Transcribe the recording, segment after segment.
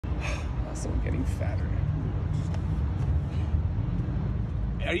muscle getting fatter.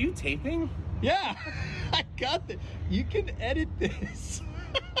 Are you taping? Yeah, I got this. You can edit this.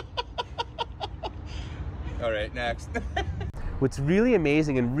 All right, next. What's really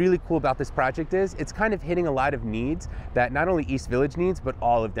amazing and really cool about this project is it's kind of hitting a lot of needs that not only East Village needs, but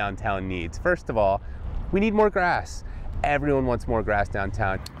all of downtown needs. First of all, we need more grass. Everyone wants more grass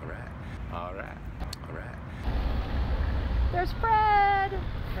downtown. All right, all right, all right. There's Fred,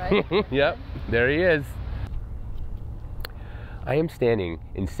 right? Yep, there he is. I am standing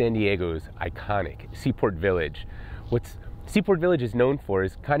in San Diego's iconic Seaport Village. What Seaport Village is known for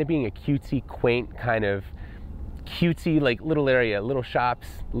is kind of being a cutesy, quaint, kind of cutesy, like little area, little shops,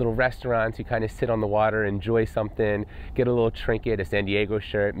 little restaurants. You kind of sit on the water, enjoy something, get a little trinket, a San Diego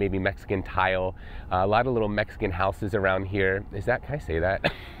shirt, maybe Mexican tile. A lot of little Mexican houses around here. Is that, can I say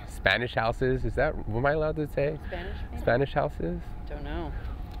that? Spanish houses, is that, am I allowed to say? Spanish? Maybe? Spanish houses? Don't know.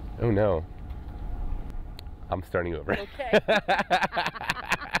 Oh no. I'm starting over. Okay.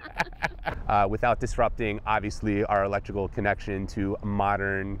 Without disrupting, obviously, our electrical connection to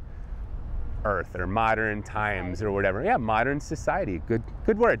modern Earth or modern times or whatever. Yeah, modern society.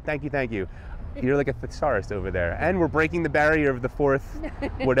 Good word. Thank you, thank you. You're like a thesaurus over there. And we're breaking the barrier of the fourth,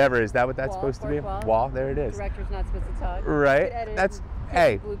 whatever. Is that what that's supposed to be? Wall. There it is. Director's not supposed to talk. Right. That's,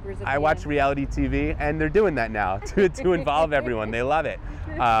 hey, I watch reality TV and they're doing that now to involve everyone. They love it.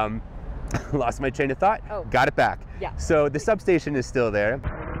 Lost my train of thought. Oh. Got it back. Yeah. So the substation is still there.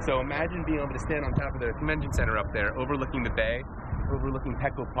 So imagine being able to stand on top of the convention center up there, overlooking the bay, overlooking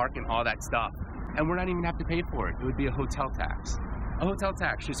Petco Park and all that stuff. And we're not even have to pay for it. It would be a hotel tax. A hotel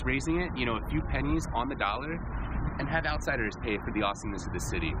tax, just raising it, you know, a few pennies on the dollar, and have outsiders pay for the awesomeness of the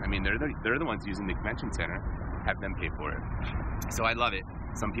city. I mean, they're the ones using the convention center. Have them pay for it. So I love it.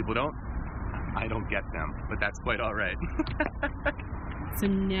 Some people don't. I don't get them, but that's quite all right. So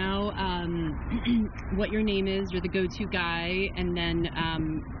now, what your name is, you're the go-to guy, and then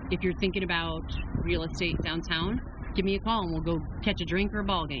if you're thinking about real estate downtown, give me a call and we'll go catch a drink or a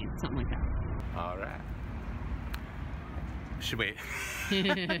ball game, something like that. All right. Should wait. We're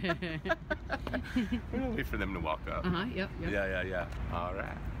gonna wait for them to walk up. Yep. Yeah. All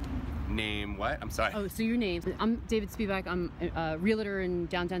right. Name what? I'm sorry. Oh, so your name. I'm David Spiewak. I'm a realtor in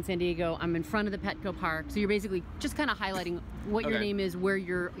downtown San Diego. I'm in front of the Petco Park. So you're basically just kind of highlighting what your name is, where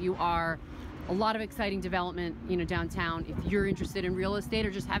you are. A lot of exciting development, you know, downtown. If you're interested in real estate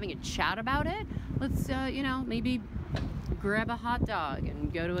or just having a chat about it, let's, you know, maybe grab a hot dog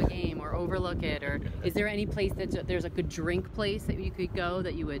and go to a game or overlook it. Or is there any place that there's a good drink place that you could go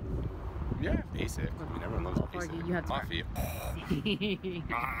that you would? Yeah, basic. I mean, everyone loves basic. Or you have to coffee.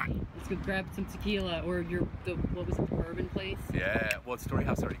 Let's go grab some tequila, or what was it, the bourbon place? Yeah, well, Story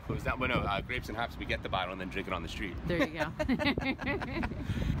House already closed down. But no, Grapes and Hops, we get the bottle and then drink it on the street. There you go.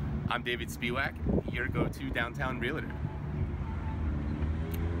 I'm David Spiewak, your go-to downtown realtor.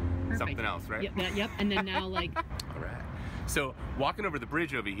 Perfect. Something else, right? Yep. And then now, like. All right. So walking over the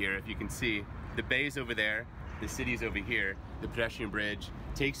bridge over here, if you can see, the bay's over there, the city's over here. The pedestrian bridge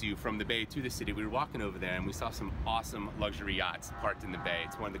takes you from the bay to the city. We were walking over there and we saw some awesome luxury yachts parked in the bay.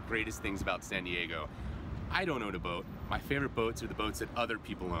 It's one of the greatest things about San Diego. I don't own a boat. My favorite boats are the boats that other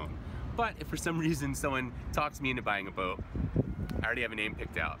people own. But if for some reason someone talks me into buying a boat, I already have a name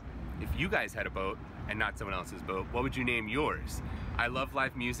picked out. If you guys had a boat and not someone else's boat, what would you name yours? I love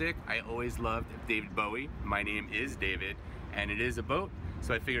live music. I always loved David Bowie. My name is David, and it is a boat.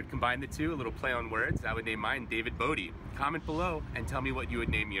 So I figured combine the two, a little play on words. I would name mine David Bodie. Comment below and tell me what you would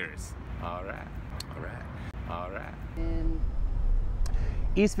name yours. All right, all right, all right. And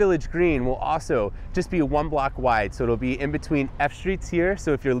East Village Green will also just be 1 block wide, so it'll be in between F Streets here,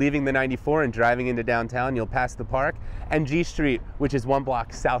 so if you're leaving the 94 and driving into downtown, you'll pass the park, and G Street, which is 1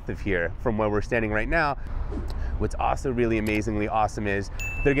 block south of here from where we're standing right now. What's also really amazingly awesome is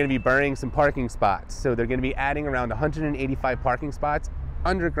they're gonna be burying some parking spots, so they're gonna be adding around 185 parking spots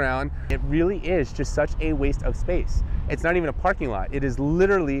underground. It really is just such a waste of space. It's not even a parking lot. It is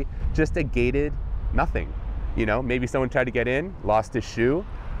literally just a gated nothing. You know, maybe someone tried to get in, lost his shoe.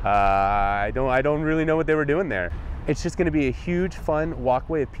 I don't really know what they were doing there. It's just gonna be a huge fun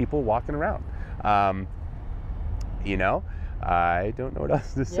walkway of people walking around. You know, I don't know what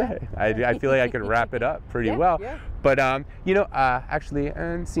else to say. I feel like I could wrap it up pretty well. Yeah. But you know, actually,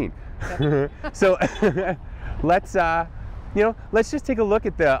 and scene. So let's you know, let's just take a look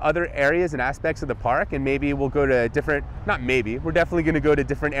at the other areas and aspects of the park, and maybe we'll go to different, not maybe, we're definitely going to go to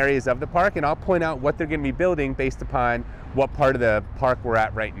different areas of the park, and I'll point out what they're going to be building based upon what part of the park we're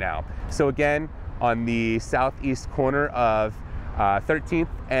at right now. So again, on the southeast corner of 13th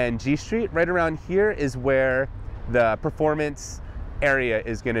and G Street, right around here is where the performance area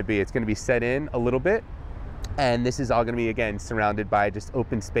is going to be. It's going to be set in a little bit, and this is all going to be, again, surrounded by just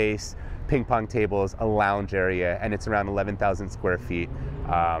open space, ping pong tables, a lounge area, and it's around 11,000 square feet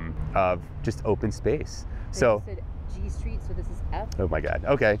of just open space. So you said G Street, so this is F. oh my God.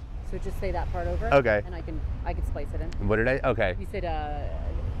 Okay. So just say that part over. Okay. And I can splice it in. What did I? Okay. You said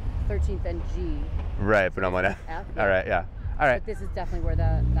 13th and G. Right, but I'm on F. F. All right. Yeah. All right. But this is definitely where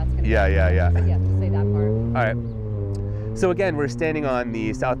that's gonna. Yeah. be. Yeah. Yeah. So yeah, just say that part. All right. So again, we're standing on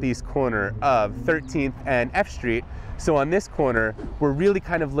the southeast corner of 13th and F Street. So on this corner, we're really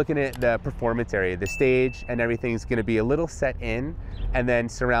kind of looking at the performance area. The stage and everything's going to be a little set in and then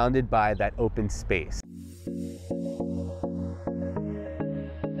surrounded by that open space.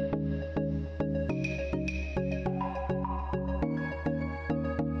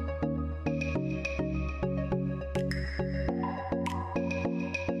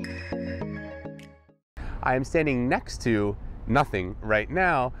 I am standing next to nothing right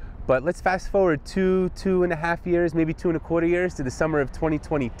now, but let's fast forward 2.5 years, maybe 2.25 years to the summer of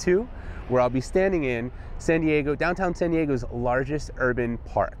 2022, where I'll be standing in San Diego, downtown San Diego's largest urban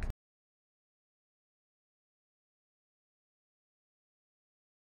park.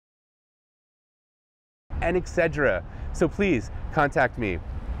 And etc. So please contact me.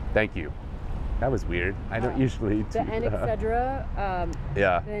 Thank you. That was weird. I don't usually The and etc.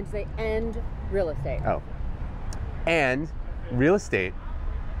 Yeah. Then say and real estate. Oh. And real estate.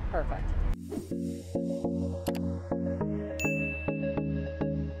 Perfect.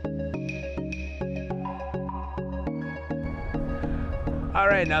 All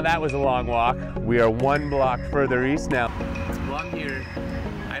right, now that was a long walk. We are 1 block further east now. Well, I'm here.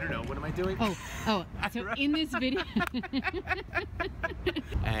 I don't know. What am I doing? Oh. So in this video,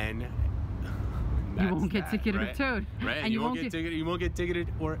 and you won't get ticketed right? or towed. Right. And you won't get ticketed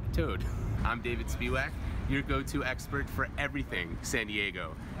or towed. I'm David Spiewak, your go-to expert for everything San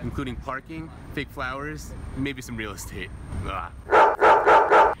Diego, including parking, fake flowers, maybe some real estate. Ugh.